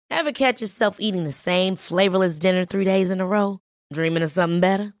Ever catch yourself eating the same flavorless dinner 3 days in a row? Dreaming of something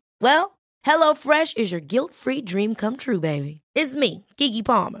better? Well, HelloFresh is your guilt-free dream come true, baby. It's me, Keke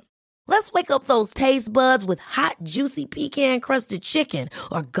Palmer. Let's wake up those taste buds with hot, juicy pecan-crusted chicken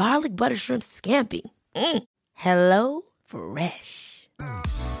or garlic butter shrimp scampi. Hello Fresh.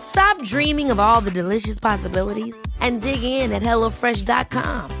 Stop dreaming of all the delicious possibilities and dig in at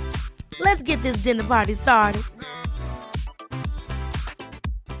HelloFresh.com. Let's get this dinner party started.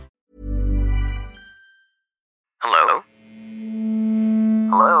 Hello?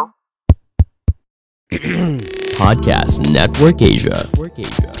 Hello? Podcast Network Asia.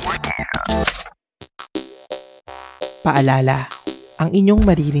 Paalala, ang inyong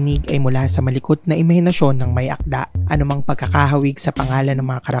maririnig ay mula sa malikot na imahinasyon ng may akda. Anumang pagkakahawig sa pangalan ng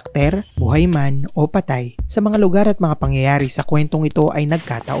mga karakter, buhay man o patay, sa mga lugar at mga pangyayari sa kwentong ito ay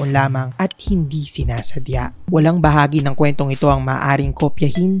nagkataon lamang at hindi sinasadya. Walang bahagi ng kwentong ito ang maaaring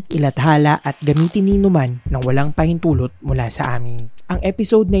kopyahin, ilathala at gamitin ni numan nang walang pahintulot mula sa amin. Ang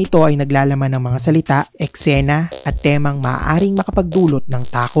episode na ito ay naglalaman ng mga salita, eksena at temang maaaring makapagdulot ng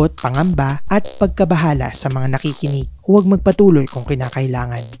takot, pangamba at pagkabahala sa mga nakikinig. Huwag magpatuloy kung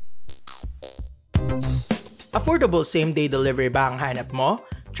kinakailangan. Affordable same-day delivery ba ang hanap mo?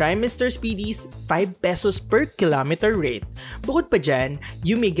 Try Mr. Speedy's 5 pesos per kilometer rate. Bukod pa dyan,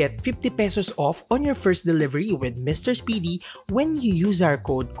 you may get 50 pesos off on your first delivery with Mr. Speedy when you use our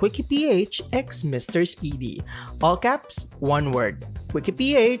code QuickiePH Mr. Speedy. All caps, one word.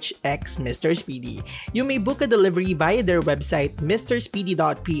 QuickiePH Mr. Speedy. You may book a delivery via their website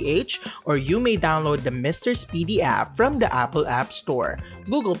mrspeedy.ph or you may download the Mr. Speedy app from the Apple App Store,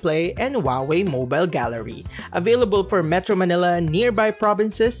 Google Play, and Huawei Mobile Gallery. Available for Metro Manila, nearby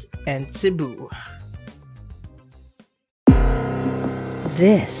provinces, and Cebu.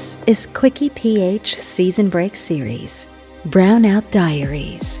 This is Quickie PH Season Break Series, Brownout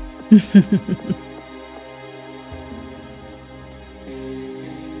Diaries.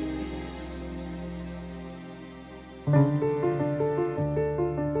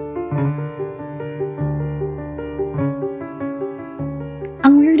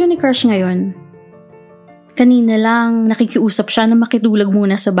 Ang weirdo ni Crush ngayon. Kanina lang nakikiusap siya na makitulog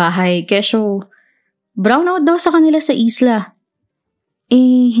muna sa bahay keso brownout daw sa kanila sa isla.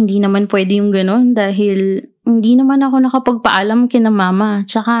 Hindi naman pwede yung ganon dahil hindi naman ako nakapagpaalam kina mama.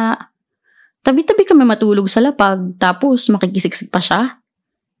 Tsaka tabi-tabi kami matulog sa lapag tapos makikisiksik pa siya.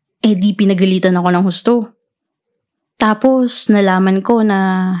 Di pinagalitan ako ng husto. Tapos nalaman ko na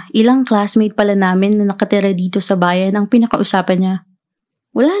ilang classmate pala namin na nakatira dito sa bayan ang pinakausapan niya.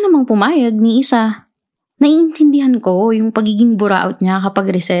 Wala namang pumayag ni isa. Naiintindihan ko yung pagiging buraot niya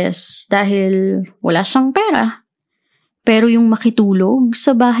kapag recess dahil wala siyang pera. Pero yung makitulog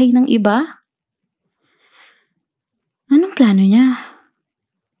sa bahay ng iba? Anong plano niya?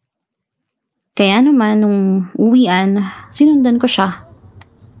 Kaya naman nung uwian, sinundan ko siya.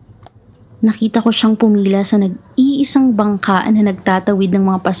 Nakita ko siyang pumila sa nag-iisang bangka na nagtatawid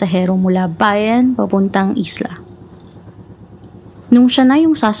ng mga pasahero mula bayan papuntang isla. Nung siya na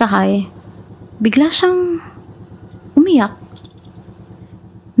yung sasakay, bigla siyang umiyak.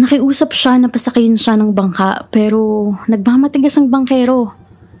 Nakiusap siya na pasakayin siya ng bangka pero nagmamatigas ang bangkero.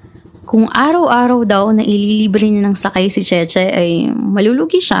 Kung araw-araw daw na ililibre niya ng sakay si Cheche ay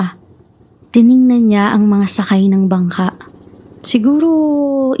malulugi siya. Tiningnan niya ang mga sakay ng bangka.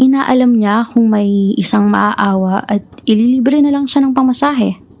 Siguro inaalam niya kung may isang maaawa at ililibre na lang siya ng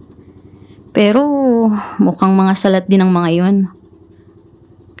pamasahe. Pero mukhang mga salat din ang mga yon.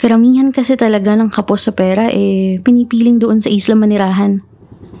 Karamihan kasi talaga ng kapos sa pera pinipiling doon sa isla manirahan.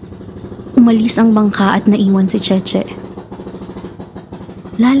 Umalis ang bangka at naiwan si Cheche.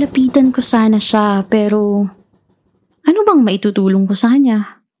 Lalapitan ko sana siya pero ano bang maitutulong ko sa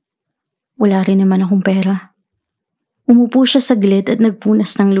kanya? Wala rin naman akong pera. Umupo siya saglit at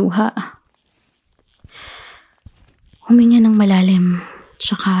nagpunas ng luha. Huminga ng malalim,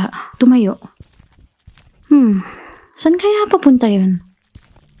 tsaka tumayo. Saan kaya papunta yun?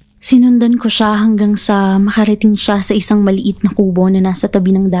 Sinundan ko siya hanggang sa makarating siya sa isang maliit na kubo na nasa tabi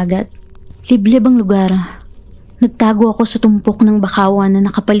ng dagat. Liblib ang lugar. Nagtago ako sa tumpok ng bakawan na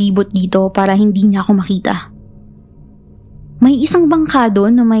nakapalibot dito para hindi niya ako makita. May isang bangka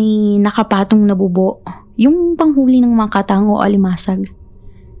doon na may nakapatong na bubo, yung panghuli ng mga katang o alimasag.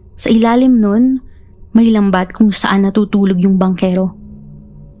 Sa ilalim nun, may lambat kung saan natutulog yung bangkero.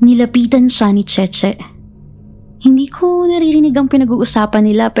 Nilapitan siya ni Cheche. Hindi ko naririnig ang pinag-uusapan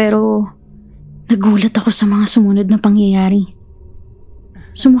nila pero nagulat ako sa mga sumunod na pangyayari.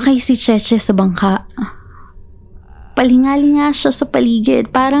 Sumakay si Cheche sa bangka. Palingali nga siya sa paligid,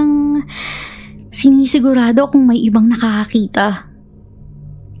 parang sinisigurado kung may ibang nakakakita.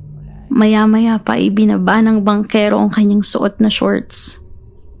 Maya-maya pa ibinaba ng bangkero ang kanyang suot na shorts.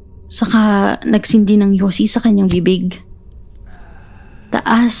 Saka nagsindi ng yosi sa kanyang bibig.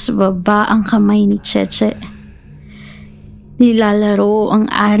 Taas, baba ang kamay ni Cheche. Nilalaro ang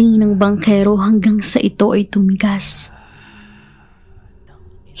ari ng bangkero hanggang sa ito ay tumigas.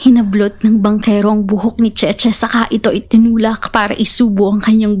 Hinablot ng bangkero ang buhok ni Cheche saka ito ay tinulak para isubo ang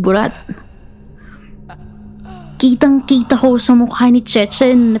kanyang burat. Kitang-kita ko sa mukha ni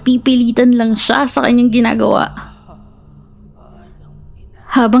Cheche na napipilitan lang siya sa kanyang ginagawa.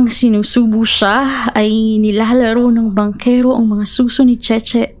 Habang sinusubo siya, ay nilalaro ng bangkero ang mga suso ni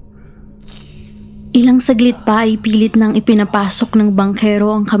Cheche. Ilang saglit pa ay pilit nang ipinapasok ng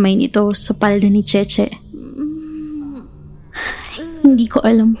bangkero ang kamay nito sa palda ni Cheche. Hindi ko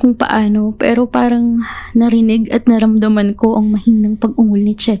alam kung paano, pero parang narinig at naramdaman ko ang mahinang pag-ungol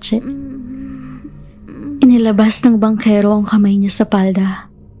ni Cheche. Inilabas ng bangkero ang kamay niya sa palda.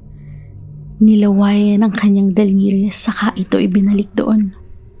 Nilawayan ang kanyang daliri saka ito ibinalik doon.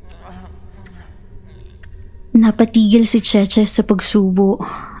 Napatigil si Cheche sa pagsubo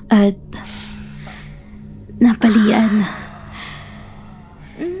at napalian.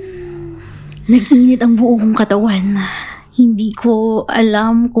 Nag-init ang buo kong katawan. Hindi ko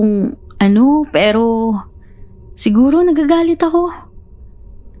alam kung ano, pero siguro nagagalit ako.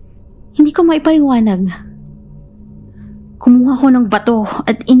 Hindi ko maipaliwanag. Kumuha ko ng bato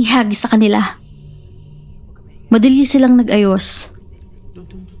at inihagi sa kanila. Madali silang nag-ayos.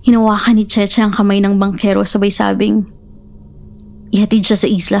 Hinawakan ni Cheche ang kamay ng bangkero sabay sabing, ihatid siya sa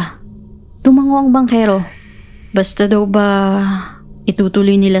isla. Tumango ang bangkero. Basta daw ba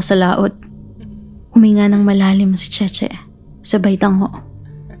itutuloy nila sa laot? Huminga ng malalim si Cheche. Sabay tango.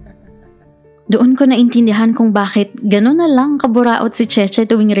 Doon ko naintindihan kung bakit gano'n na lang kaburaot si Cheche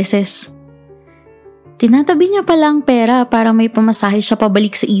tuwing recess. Tinatabi niya pala ang pera para may pamasahe siya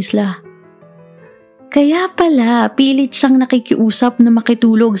pabalik sa isla. Kaya pala, pilit siyang nakikiusap na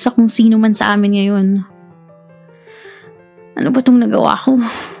makitulog sa kung sino man sa amin ngayon. Ano ba itong nagawa ko?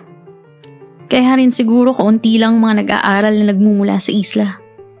 Kaya rin siguro kaunti lang mga nag-aaral na nagmumula sa isla.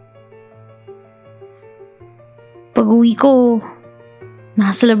 Pag-uwi ko,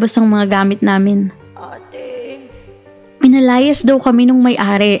 nasa labas ang mga gamit namin. Pinalayas daw kami nung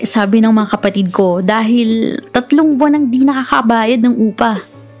may-ari, sabi ng mga kapatid ko, dahil 3 buwan ang di nakakabayad ng upa.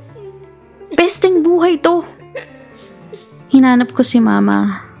 Pesteng buhay to. Hinanap ko si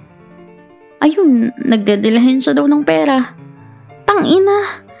mama. Ayun, nagdadalahin siya daw ng pera.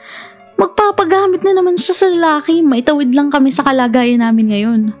 Tangina, magpapagamit na naman siya sa lalaki, maitawid lang kami sa kalagayan namin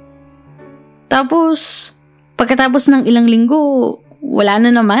ngayon. Tapos, pagkatapos ng ilang linggo, wala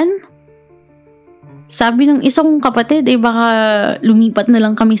na naman. Sabi ng isang kapatid, baka lumipat na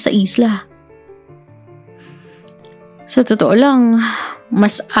lang kami sa isla. Sa totoo lang,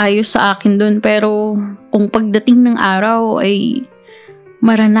 mas ayos sa akin dun, pero kung pagdating ng araw ay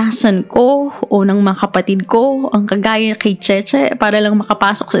maranasan ko o ng mga kapatid ko ang kagaya kay Cheche para lang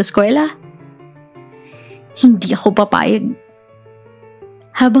makapasok sa eskwela, hindi ako papayag.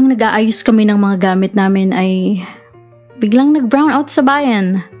 Habang nag-aayos kami ng mga gamit namin ay biglang nag-brown out sa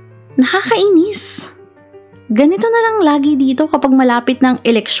bayan. Nakakainis. Ganito na lang lagi dito kapag malapit ng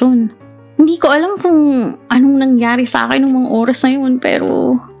eleksyon. Hindi ko alam kung anong nangyari sa akin ng mga oras na yun,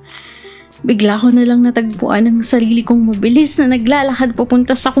 pero bigla ko na lang natagpuan ang sarili kong mabilis na naglalakad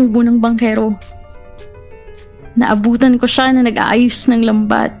papunta sa kubo ng bangkero. Naabutan ko siya na nag-aayos ng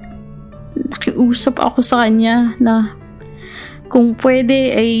lambat. Nakiusap ako sa kanya na kung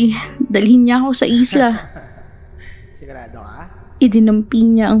pwede ay dalhin niya ako sa isla. Sigurado ka? Idinampi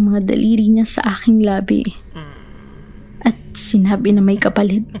niya ang mga daliri niya sa aking labi. At sinabi na may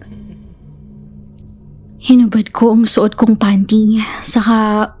kapalit. Hinubad ko ang suot kong panty,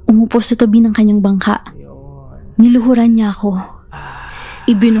 saka umupo sa tabi ng kanyang bangka. Niluhuran niya ako.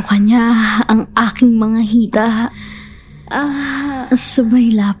 Ibinuka niya ang aking mga hita.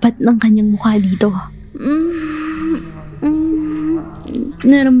 Sabay lapat ng kanyang mukha dito.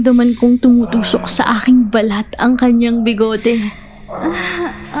 Naramdaman kong tumutusok sa aking balat ang kanyang bigote.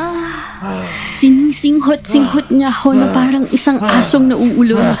 Sinisinghot-singhot niya ako na parang isang asong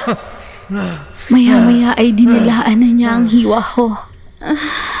nauulong. Maya-maya ay dinilaan na niya ang hiwa ko.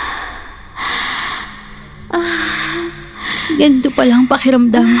 Ganito palang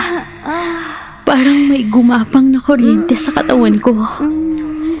pakiramdam. Parang may gumapang na kuryente sa katawan ko.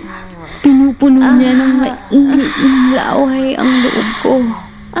 Pinupuno niya ng mainit ng laway ang loob ko.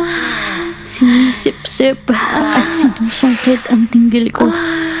 Sinisip-sip at sinusungkit ang tinggil ko.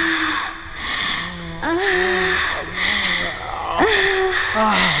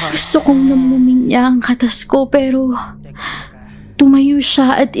 Gusto kong namnamin niya ang katas ko pero Tumayo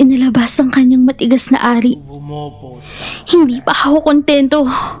siya at inilabas ang kanyang matigas na ari. Hindi pa ako kontento.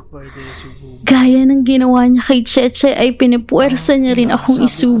 Gaya ng ginawa niya kay Cheche ay pinipuwersa niya rin akong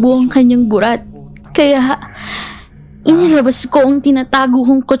isubo ang kanyang burat. Kaya inilabas ko ang tinatago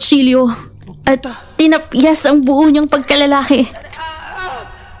kong kutsilyo at tinapyas ang buo niyang pagkalalaki.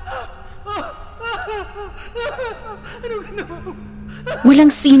 Walang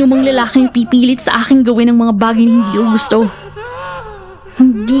sino mang lalaking pipilit sa aking gawin ang mga bagay na hindi ko gusto.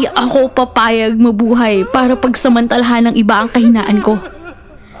 Hindi ako papayag mabuhay para pagsamantalahan ng iba ang kahinaan ko.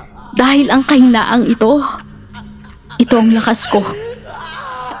 Dahil ang kahinaang ito ang lakas ko.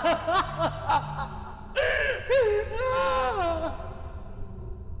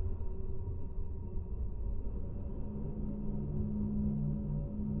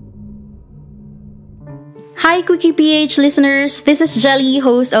 Hi Quickie PH listeners! This is Jelly,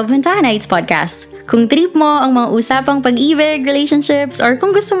 host of Ventaja Nights Podcast. Kung trip mo ang mga usapang pag-ibig, relationships, or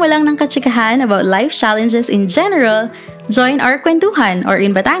kung gusto mo lang ng katsikahan about life challenges in general, join our kwentuhan, or in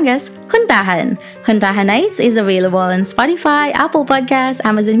Batangas, Huntahan. Huntaha Nights is available on Spotify, Apple Podcasts,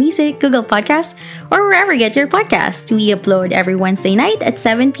 Amazon Music, Google Podcasts, or wherever you get your podcast. We upload every Wednesday night at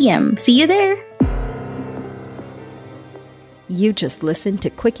 7 p.m. See you there! You just listened to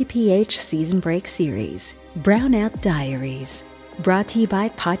Quickie PH Season Break Series, Brownout Diaries, brought to you by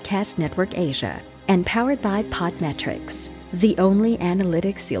Podcast Network Asia and powered by Podmetrics, the only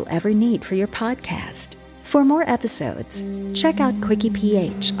analytics you'll ever need for your podcast. For more episodes, check out Quickie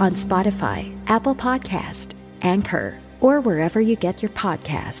PH on Spotify, Apple Podcast, Anchor, or wherever you get your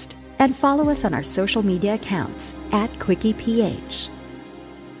podcast. And follow us on our social media accounts at Quickie PH.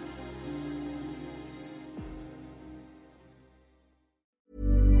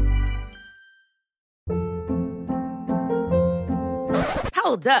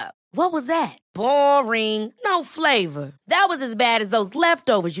 Hold up. What was that? Boring. No flavor. That was as bad as those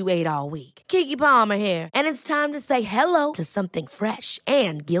leftovers you ate all week. Keke Palmer here, and it's time to say hello to something fresh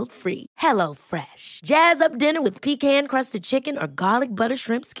and guilt-free. Hello Fresh. Jazz up dinner with pecan-crusted chicken or garlic butter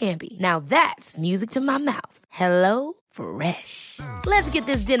shrimp scampi. Now that's music to my mouth. Hello Fresh. Let's get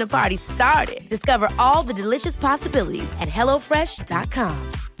this dinner party started. Discover all the delicious possibilities at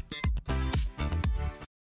HelloFresh.com.